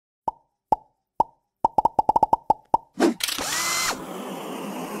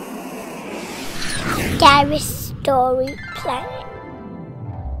Gareth's Story Planet.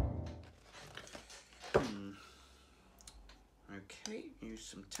 Okay, use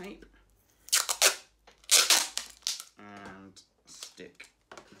some tape and stick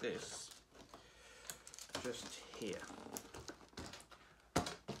this just here.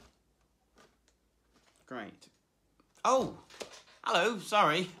 Great. Oh, hello,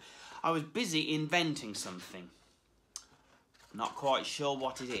 sorry. I was busy inventing something. Not quite sure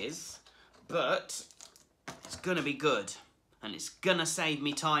what it is, but it's gonna be good and it's gonna save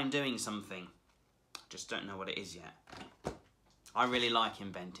me time doing something. Just don't know what it is yet. I really like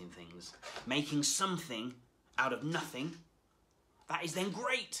inventing things. Making something out of nothing, that is then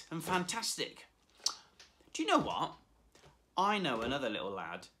great and fantastic. Do you know what? I know another little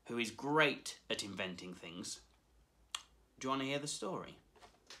lad who is great at inventing things. Do you want to hear the story?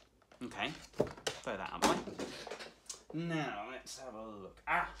 Okay, throw that out, boy. Now, let's have a look.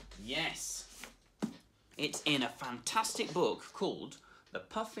 Ah, yes. It's in a fantastic book called The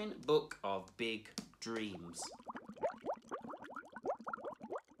Puffin Book of Big Dreams.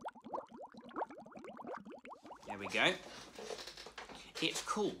 There we go. It's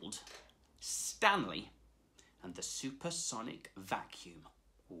called Stanley and the Supersonic Vacuum.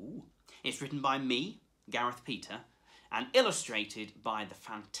 Ooh. It's written by me, Gareth Peter, and illustrated by the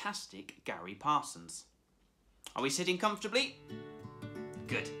fantastic Garry Parsons. Are we sitting comfortably?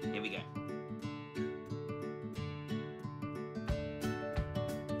 Good, here we go.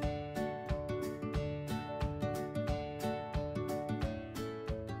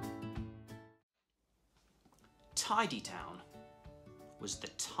 Tidy Town was the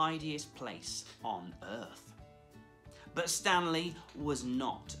tidiest place on earth. But Stanley was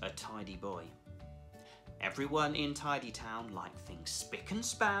not a tidy boy. Everyone in Tidy Town liked things spick and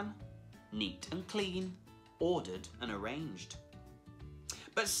span, neat and clean, ordered and arranged.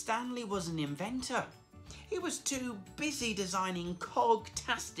 But Stanley was an inventor. He was too busy designing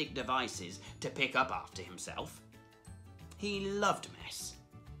cog-tastic devices to pick up after himself. He loved mess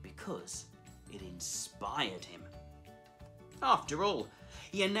because it inspired him. After all,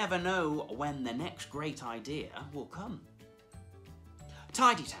 you never know when the next great idea will come.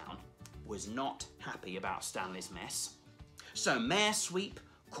 Tidy Town was not happy about Stanley's mess, so Mayor Sweep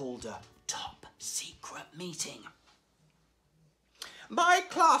called a top secret meeting. "My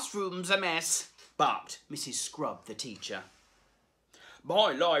classroom's a mess," barked Mrs. Scrub, the teacher.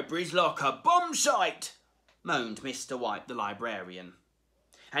 "My library's like a bomb site," moaned Mr. White, the librarian.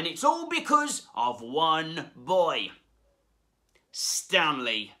 "And it's all because of one boy."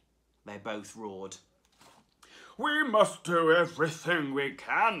 "Stanley," they both roared. "We must do everything we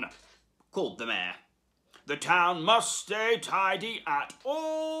can," called the mayor. "The town must stay tidy at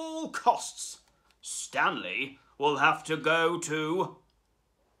all costs. Stanley will have to go to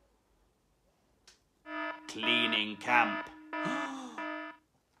cleaning camp."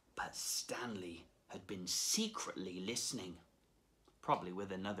 But Stanley had been secretly listening, probably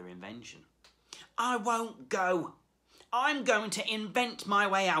with another invention. "I won't go. I'm going to invent my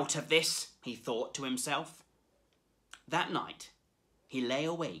way out of this," he thought to himself. That night, he lay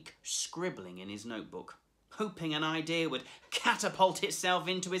awake, scribbling in his notebook, hoping an idea would catapult itself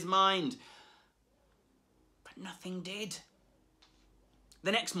into his mind. But nothing did.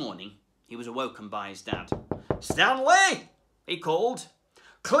 The next morning, he was awoken by his dad. "Stanley," he called,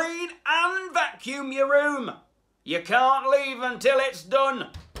 "clean and vacuum your room. You can't leave until it's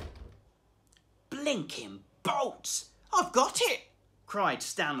done." "Blinking bolts! I've got it!" cried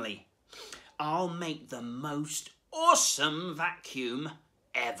Stanley. "I'll make the most awesome vacuum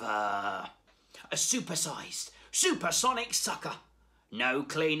ever. A supersized, supersonic sucker. No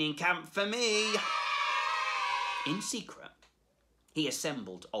cleaning camp for me." In secret, he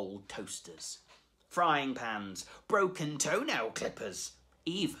assembled old toasters, frying pans, broken toenail clippers,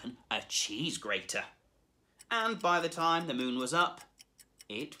 even a cheese grater. And by the time the moon was up,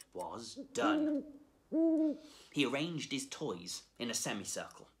 it was done. He arranged his toys in a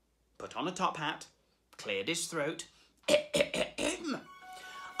semicircle, put on a top hat, cleared his throat.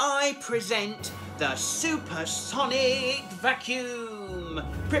 "I present the Supersonic Vacuum.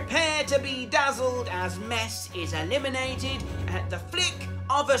 Prepare to be dazzled as mess is eliminated at the flick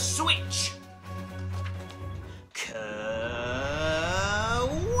of a switch." Kerwaz!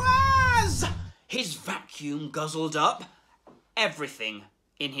 His vacuum guzzled up everything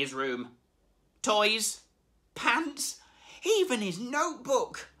in his room. Toys, pants, even his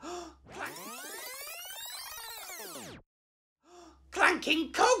notebook.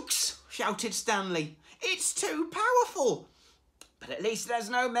 "Clanking cogs!" shouted Stanley. "It's too powerful. But at least there's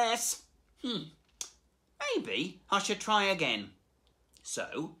no mess. Maybe I should try again."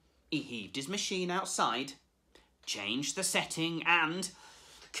 So He heaved his machine outside, changed the setting and...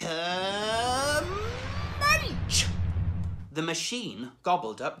 Kermunch! The machine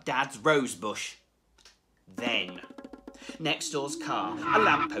gobbled up Dad's rose bush. Then, next door's car, a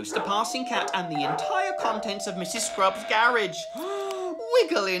lamppost, a passing cat and the entire contents of Mrs. Scrubb's garage.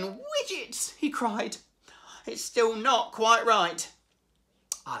 Wiggling widgets, he cried. It's still not quite right.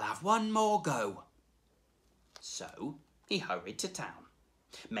 I'll have one more go. So he hurried to town,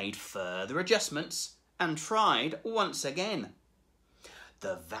 made further adjustments and tried once again.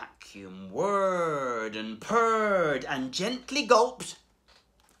 The vacuum whirred and purred and gently gulped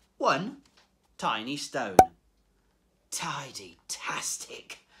one tiny stone.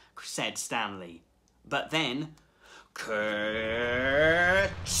 Tidy-tastic, said Stanley. But then,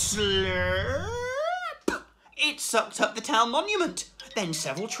 kerslurp! It sucked up the town monument. Then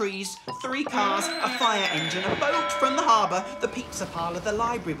several trees, 3 cars, a fire engine, a boat from the harbour, the pizza parlour, the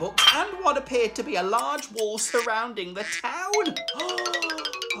library books, and what appeared to be a large wall surrounding the town.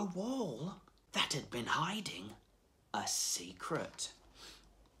 A wall that had been hiding a secret.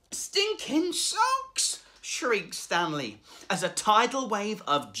 Stinking socks! Shrieked Stanley, as a tidal wave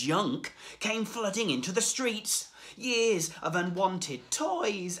of junk came flooding into the streets. Years of unwanted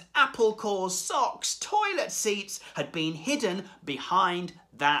toys, apple cores, socks, toilet seats had been hidden behind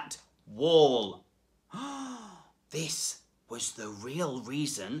that wall. This was the real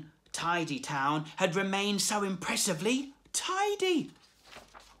reason Tidy Town had remained so impressively tidy.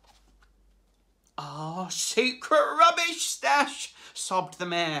 "Our secret rubbish stash," sobbed the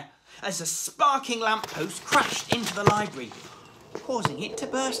mayor, as a sparking lamppost crashed into the library, causing it to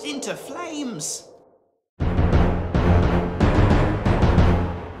burst into flames.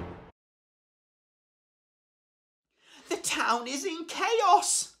 "The town is in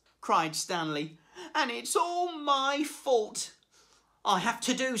chaos," cried Stanley, "and it's all my fault. I have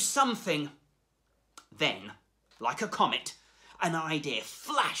to do something." Then, like a comet, an idea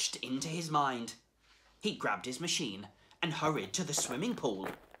flashed into his mind. He grabbed his machine and hurried to the swimming pool.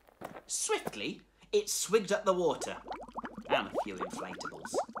 Swiftly, it swigged up the water and a few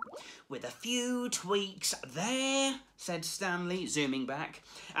inflatables. "With a few tweaks there," said Stanley, zooming back,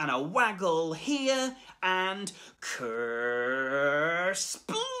 "and a waggle here, and kersplosh!"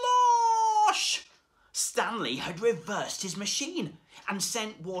 Stanley had reversed his machine and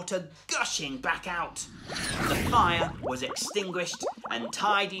sent water gushing back out. The fire was extinguished and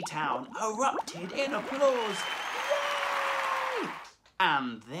Tidy Town erupted in applause. Yay!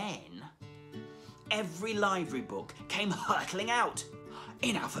 And then every library book came hurtling out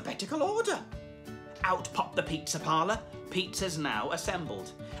in alphabetical order. Out popped the pizza parlour, pizzas now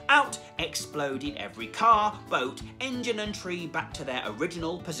assembled. Out exploded every car, boat, engine and tree back to their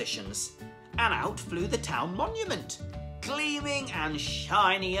original positions. And out flew the town monument, gleaming and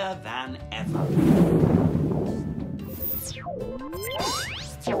shinier than ever.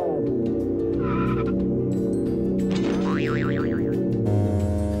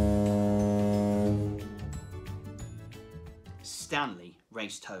 Stanley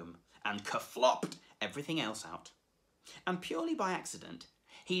raced home and kerflopped everything else out. And purely by accident,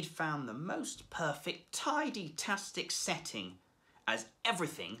 he'd found the most perfect tidy-tastic setting, as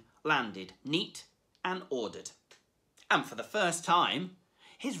everything landed neat and ordered. And for the first time,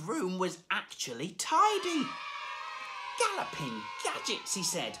 his room was actually tidy. "Galloping gadgets," he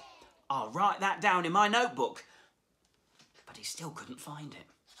said. "I'll write that down in my notebook." But he still couldn't find it.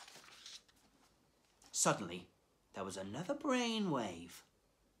 Suddenly, there was another brainwave.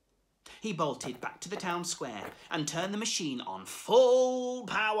 He bolted back to the town square and turned the machine on full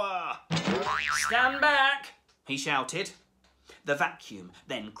power. "Stand back," he shouted. The vacuum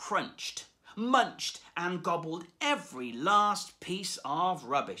then crunched, munched and gobbled every last piece of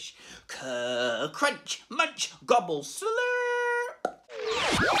rubbish. Crunch, munch, gobble, slurp.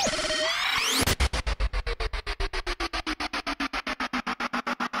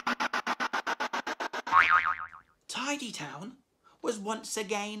 Tidy Town was once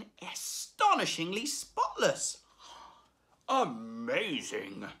again astonishingly spotless.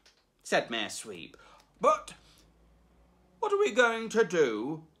 "Amazing," said Mayor Sweep. "But what are we going to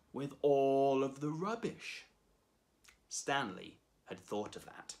do with all of the rubbish?" Stanley had thought of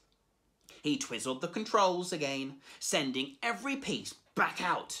that. He twizzled the controls again, sending every piece back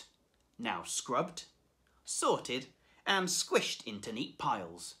out, now scrubbed, sorted, and squished into neat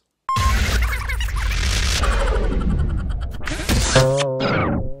piles.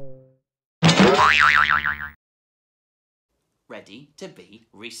 Ready to be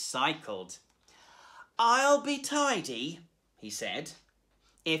recycled. "I'll be tidy," he said.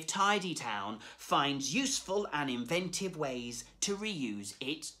 if Tidy Town finds useful and inventive ways to reuse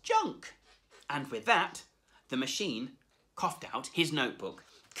its junk. And with that, the machine coughed out his notebook.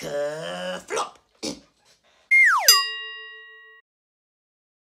 Kerflop!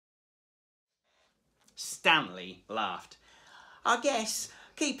 Stanley laughed. I guess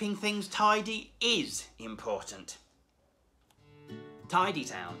keeping things tidy is important. Tidy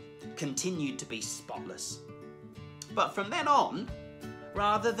Town continued to be spotless. But from then on,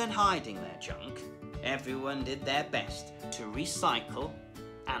 rather than hiding their junk, everyone did their best to recycle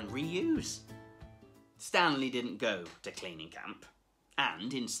and reuse. Stanley didn't go to cleaning camp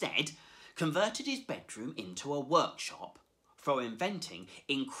and instead converted his bedroom into a workshop for inventing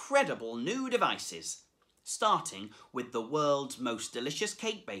incredible new devices, starting with the world's most delicious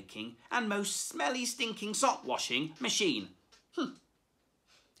cake baking and most smelly stinking sock washing machine.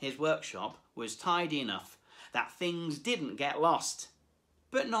 His workshop was tidy enough that things didn't get lost,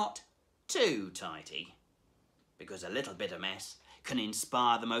 but not too tidy, because a little bit of mess can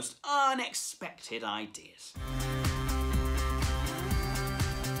inspire the most unexpected ideas.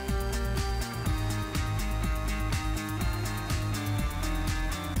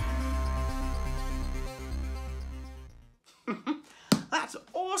 That's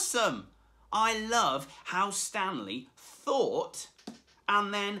awesome! I love how Stanley thought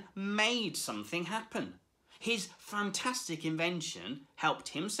and then made something happen. His fantastic invention helped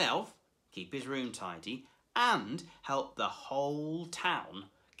himself keep his room tidy and helped the whole town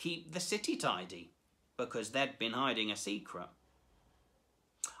keep the city tidy because they'd been hiding a secret.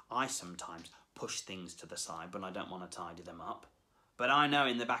 I sometimes push things to the side when I don't want to tidy them up, but I know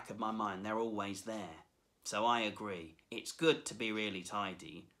in the back of my mind they're always there. So I agree, it's good to be really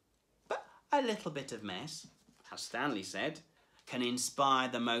tidy, but a little bit of mess, as Stanley said, can inspire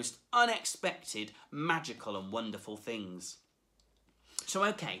the most unexpected, magical and wonderful things. So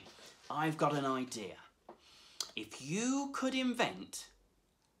okay, I've got an idea. If you could invent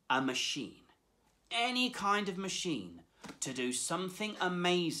a machine, any kind of machine, to do something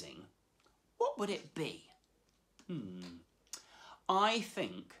amazing, what would it be? I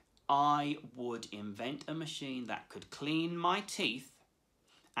think I would invent a machine that could clean my teeth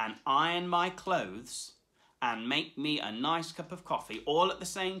and iron my clothes and make me a nice cup of coffee all at the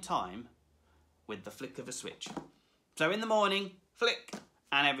same time with the flick of a switch. So in the morning, flick,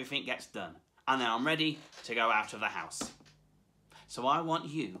 and everything gets done. And then I'm ready to go out of the house. So I want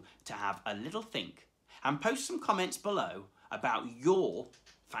you to have a little think and post some comments below about your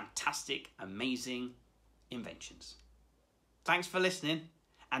fantastic, amazing inventions. Thanks for listening,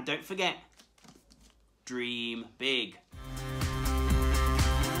 and don't forget, dream big.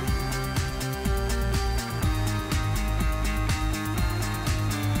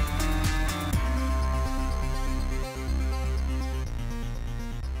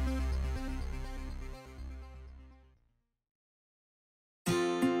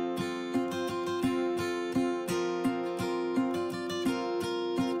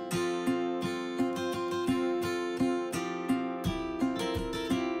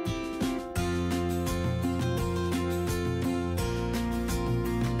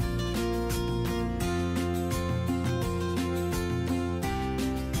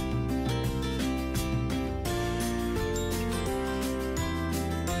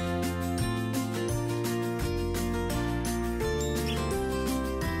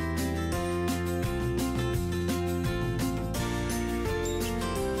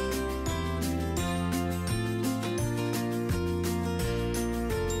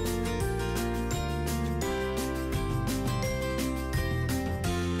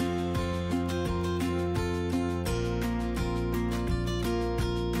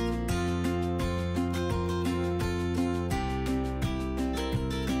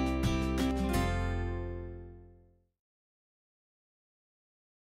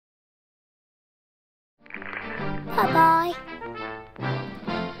 Bye-bye.